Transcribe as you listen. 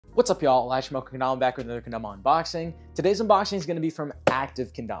What's up, y'all? Shinaji Kendama back with another Kendama unboxing. Today's unboxing is going to be from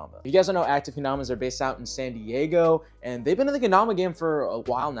Active Kendama. If you guys don't know, Active Kendamas are based out in San Diego, and they've been in the Kendama game for a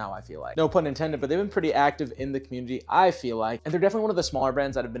while now, I feel like. No pun intended, but they've been pretty active in the community, I feel like. And they're definitely one of the smaller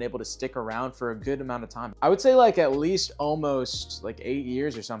brands that have been able to stick around for a good amount of time. I would say like at least almost like 8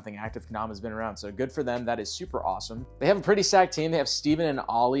 years or something, Active Kendama has been around. So good for them. That is super awesome. They have a pretty stacked team. They have Steven and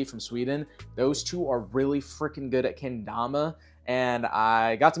Ollie from Sweden. Those two are really freaking good at Kendama. And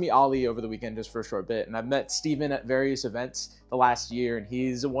I got to meet Ollie over the weekend just for a short bit. And I've met Steven at various events the last year, and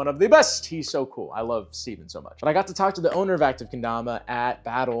he's one of the best. He's so cool. I love Steven so much. But I got to talk to the owner of Active Kendama at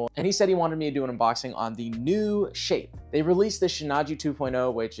Battle, and he said he wanted me to do an unboxing on the new shape. They released the Shinaji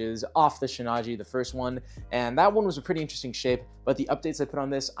 2.0, which is off the Shinaji, the first one. And that one was a pretty interesting shape, but the updates they put on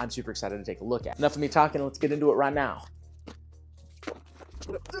this, I'm super excited to take a look at. Enough of me talking, let's get into it right now.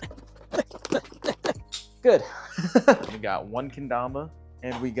 Good. We got one Kendama,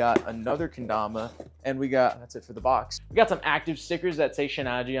 and we got another Kendama, and that's it for the box. We got some active stickers that say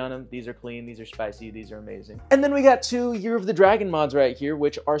Shinaji on them. These are clean, these are spicy, these are amazing. And then we got two Year of the Dragon mods right here,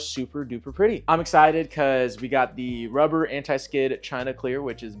 which are super duper pretty. I'm excited because we got the rubber anti-skid China clear,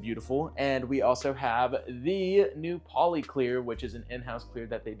 which is beautiful. And we also have the new poly clear, which is an in-house clear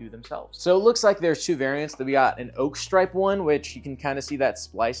that they do themselves. So it looks like there's two variants. We got an oak stripe one, which you can kind of see that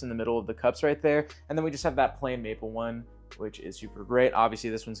splice in the middle of the cups right there. And then we just have that plain maple one, which is super great. Obviously,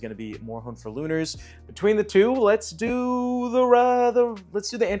 this one's going to be more honed for lunars. Between the two, let's do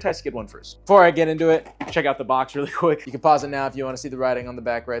the anti-skid one first. Before I get into it, check out the box really quick. You can pause it now if you want to see the writing on the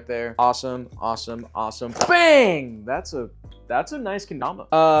back right there. Awesome, awesome, awesome. Bang! That's a nice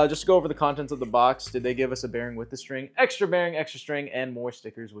Kendama. Just to go over the contents of the box, did they give us a bearing with the string, extra bearing, extra string, and more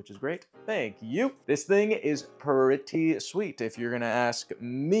stickers, which is great. Thank you. This thing is pretty sweet, if you're gonna ask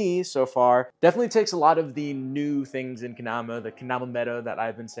me so far. Definitely takes a lot of the new things in Kendama, the Kendama meta that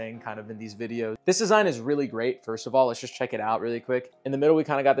I've been saying kind of in these videos. This design is really great. First of all, let's just check it out really quick. In the middle, we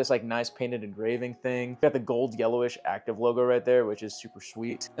kind of got this like nice painted engraving thing. Got the gold yellowish active logo right there, which is super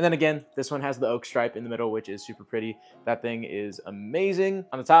sweet. And then again, this one has the oak stripe in the middle, which is super pretty. That thing is amazing.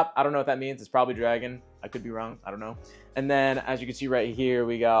 On the top, I don't know what that means. It's probably dragon. I could be wrong. I don't know. And then as you can see right here,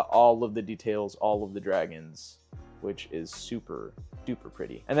 we got all of the details, all of the dragons, which is super duper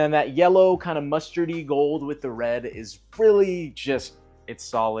pretty. And then that yellow kind of mustardy gold with the red is really just, it's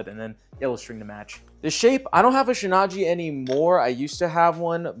solid. And then yellow string to match. The shape, I don't have a Shinaji anymore. I used to have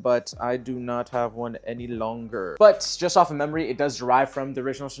one, but I do not have one any longer. But just off of memory, it does derive from the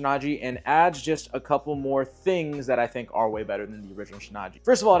original Shinaji and adds just a couple more things that I think are way better than the original Shinaji.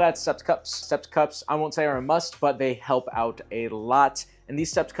 First of all, it adds stepped cups. Stepped cups, I won't say are a must, but they help out a lot. And these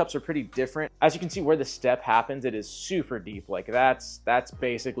stepped cups are pretty different. As you can see where the step happens, it is super deep. Like that's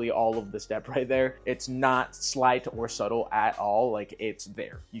basically all of the step right there. It's not slight or subtle at all. Like it's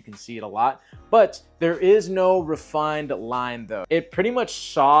there. You can see it a lot, but there is no refined line though. It pretty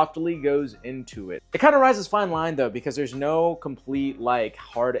much softly goes into it. It kind of rises fine line though, because there's no complete like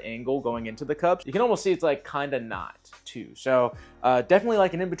hard angle going into the cups. You can almost see it's like kind of not too. So definitely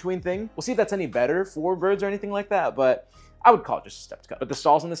like an in-between thing. We'll see if that's any better for birds or anything like that, but I would call it just a stepped cup. But the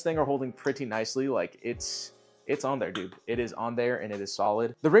stalls on this thing are holding pretty nicely. Like it's on there, dude. It is on there and it is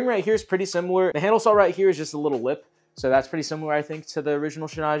solid. The ring right here is pretty similar. The handle saw right here is just a little lip. So that's pretty similar, I think, to the original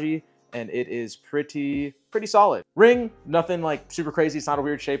Shinaji. And it is pretty solid. Ring, nothing like super crazy. It's not a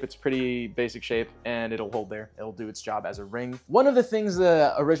weird shape. It's pretty basic shape and it'll hold there. It'll do its job as a ring. One of the things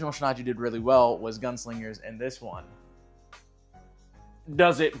the original Shinaji did really well was gunslingers, and this one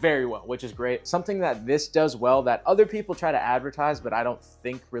does it very well, which is great. Something that this does well that other people try to advertise, but I don't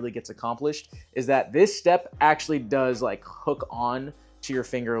think really gets accomplished, is that this step actually does like hook on to your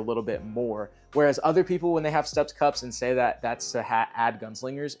finger a little bit more. Whereas other people, when they have stepped cups and say that that's to add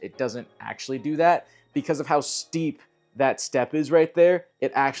gunslingers, it doesn't actually do that because of how steep that step is right there.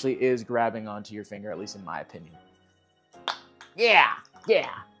 It actually is grabbing onto your finger, at least in my opinion. Yeah.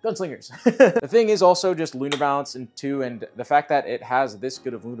 Gunslingers. The thing is also just lunar balance and the fact that it has this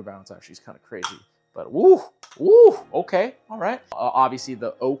good of lunar balance actually is kind of crazy. But woo, okay, all right. Obviously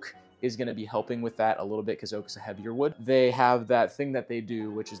the oak is going to be helping with that a little bit because oak is a heavier wood. They have that thing that they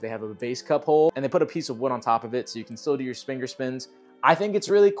do, which is they have a base cup hole and they put a piece of wood on top of it so you can still do your finger spins. I think it's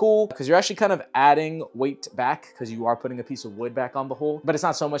really cool because you're actually kind of adding weight back because you are putting a piece of wood back on the hole, but it's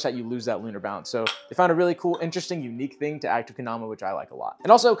not so much that you lose that lunar balance. So they found a really cool, interesting, unique thing to Active Kendama, which I like a lot. It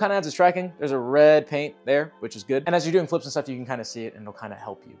also kind of adds its tracking. There's a red paint there, which is good. And as you're doing flips and stuff, you can kind of see it and it'll kind of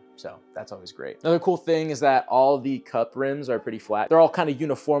help you. So that's always great. Another cool thing is that all the cup rims are pretty flat. They're all kind of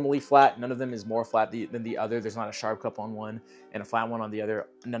uniformly flat. None of them is more flat than the other. There's not a sharp cup on one and a flat one on the other.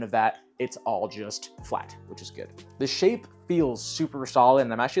 None of that. It's all just flat, which is good. The shape feels super solid,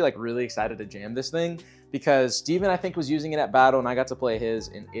 and I'm actually like really excited to jam this thing because Steven, I think, was using it at battle, and I got to play his,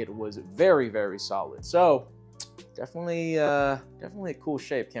 and it was very, very solid. So definitely a cool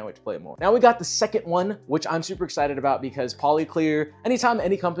shape. Can't wait to play it more. Now we got the second one, which I'm super excited about because poly clear, anytime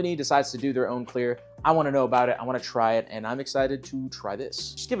any company decides to do their own clear, I want to know about it. I want to try it, and I'm excited to try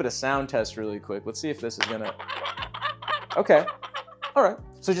this. Just give it a sound test really quick. Let's see if this is gonna, okay. All right,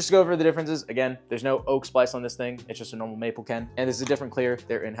 so just to go over the differences, again, there's no oak splice on this thing. It's just a normal maple Ken. And this is a different clear,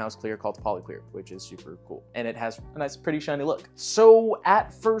 their in-house clear called Poly Clear, which is super cool. And it has a nice, pretty shiny look. So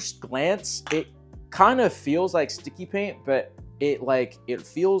at first glance, it kind of feels like sticky paint, but it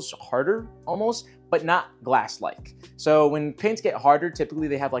feels harder almost, but not glass-like. So when paints get harder, typically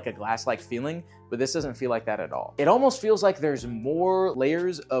they have like a glass-like feeling, but this doesn't feel like that at all. It almost feels like there's more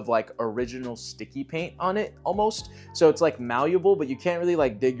layers of like original sticky paint on it almost. So it's like malleable, but you can't really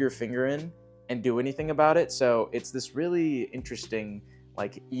like dig your finger in and do anything about it. So it's this really interesting,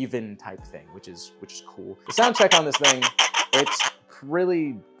 like even type thing, which is cool. The sound check on this thing, it's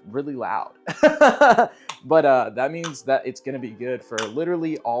really loud. But that means that it's gonna be good for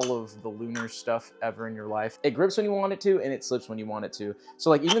literally all of the lunar stuff ever in your life. It grips when you want it to, and it slips when you want it to. So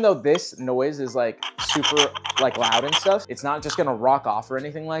like, even though this noise is like super like loud and stuff, it's not just gonna rock off or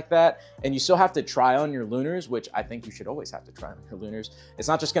anything like that. And you still have to try on your lunars, which I think you should always have to try on your lunars. It's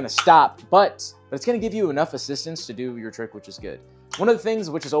not just gonna stop, but it's gonna give you enough assistance to do your trick, which is good. One of the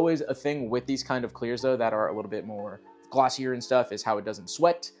things, which is always a thing with these kind of clears though, that are a little bit more glossier and stuff, is how it doesn't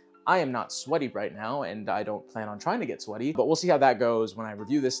sweat. I am not sweaty right now, and I don't plan on trying to get sweaty, but we'll see how that goes when I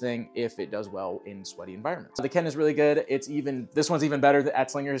review this thing, if it does well in sweaty environments. The Ken is really good. This one's even better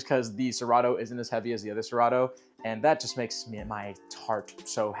at slingers because the Serato isn't as heavy as the other Serato, and that just makes my heart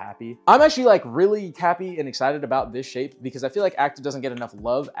so happy. I'm actually like really happy and excited about this shape because I feel like Active doesn't get enough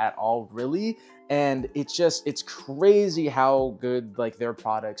love at all, really. And it's crazy how good like their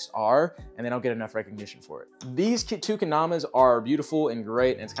products are, and they don't get enough recognition for it. These two Kendamas are beautiful and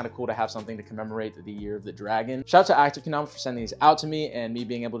great, and it's kind of cool to have something to commemorate the year of the dragon. Shout out to Active Kendama for sending these out to me and me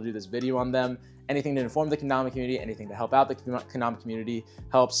being able to do this video on them. Anything to inform the Kendama community, anything to help out the Kendama community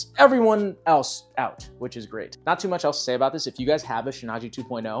helps everyone else out, which is great. Not too much else to say about this. If you guys have a Shinaji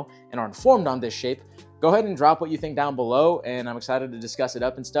 2.0 and are informed on this shape, go ahead and drop what you think down below, and I'm excited to discuss it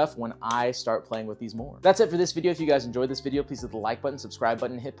up and stuff when I start playing with these more. That's it for this video. If you guys enjoyed this video, please hit the like button, subscribe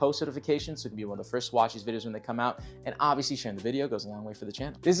button, hit post notifications so you can be one of the first to watch these videos when they come out, and obviously sharing the video goes a long way for the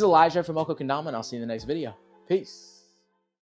channel. This is Elijah from Kendama, and I'll see you in the next video. Peace.